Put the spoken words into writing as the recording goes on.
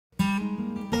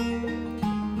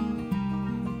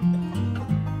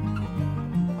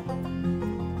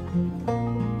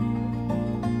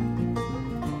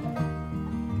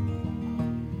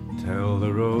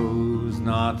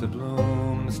not to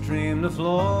bloom, the stream to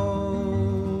flow.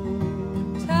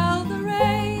 Tell the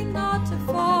rain not to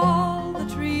fall, the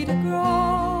tree to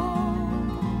grow.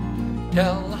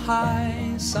 Tell the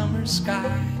high summer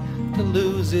sky to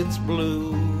lose its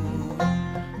blue.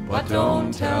 But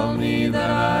don't tell me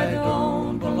that I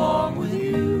don't belong with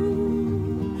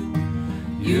you.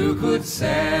 You could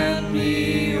send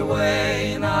me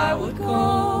away and I would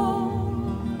go.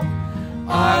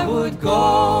 I would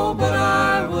go, but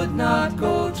I would not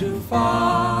go too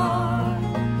far.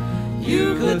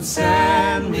 You could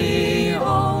send me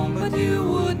home, but you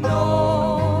would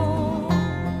know.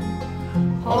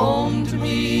 Home to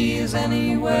me is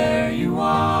anywhere you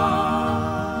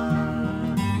are.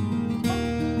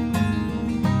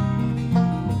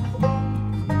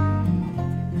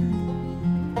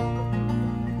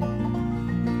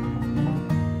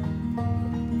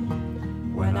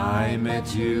 When I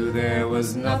met you, there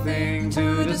was nothing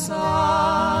to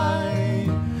decide.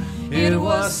 It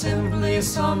was simply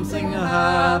something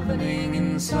happening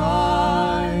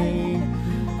inside.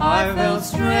 I felt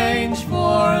strange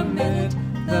for a minute,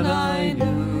 then I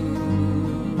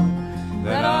knew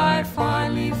that I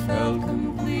finally felt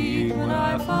complete when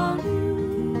I found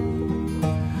you.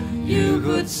 You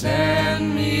could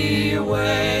send me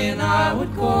away and I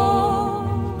would go.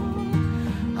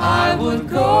 I would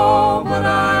go, but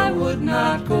I would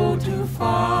not go too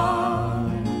far.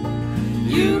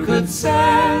 You could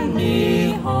send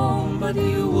me home, but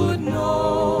you would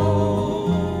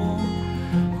know.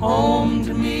 Home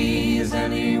to me is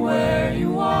anywhere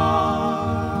you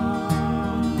are.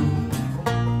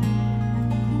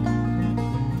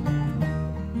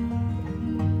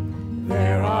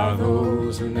 There are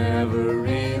those who never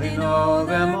really know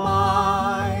their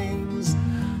minds.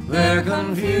 They're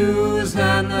confused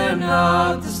and they're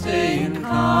not the staying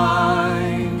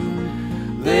kind.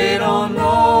 They don't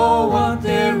know what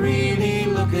they're really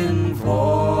looking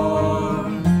for.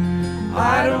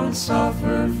 I don't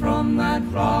suffer from that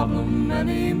problem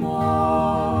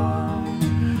anymore.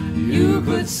 You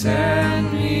could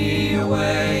send me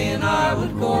away and I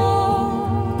would go.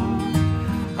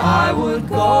 I would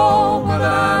go, but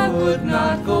I would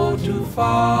not go too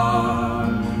far.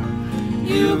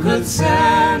 You could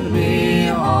send me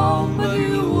home, but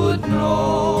you would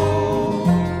know.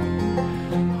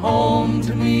 Home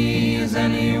to me is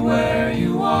anywhere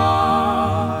you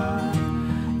are.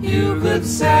 You could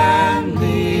send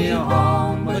me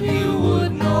home, but you would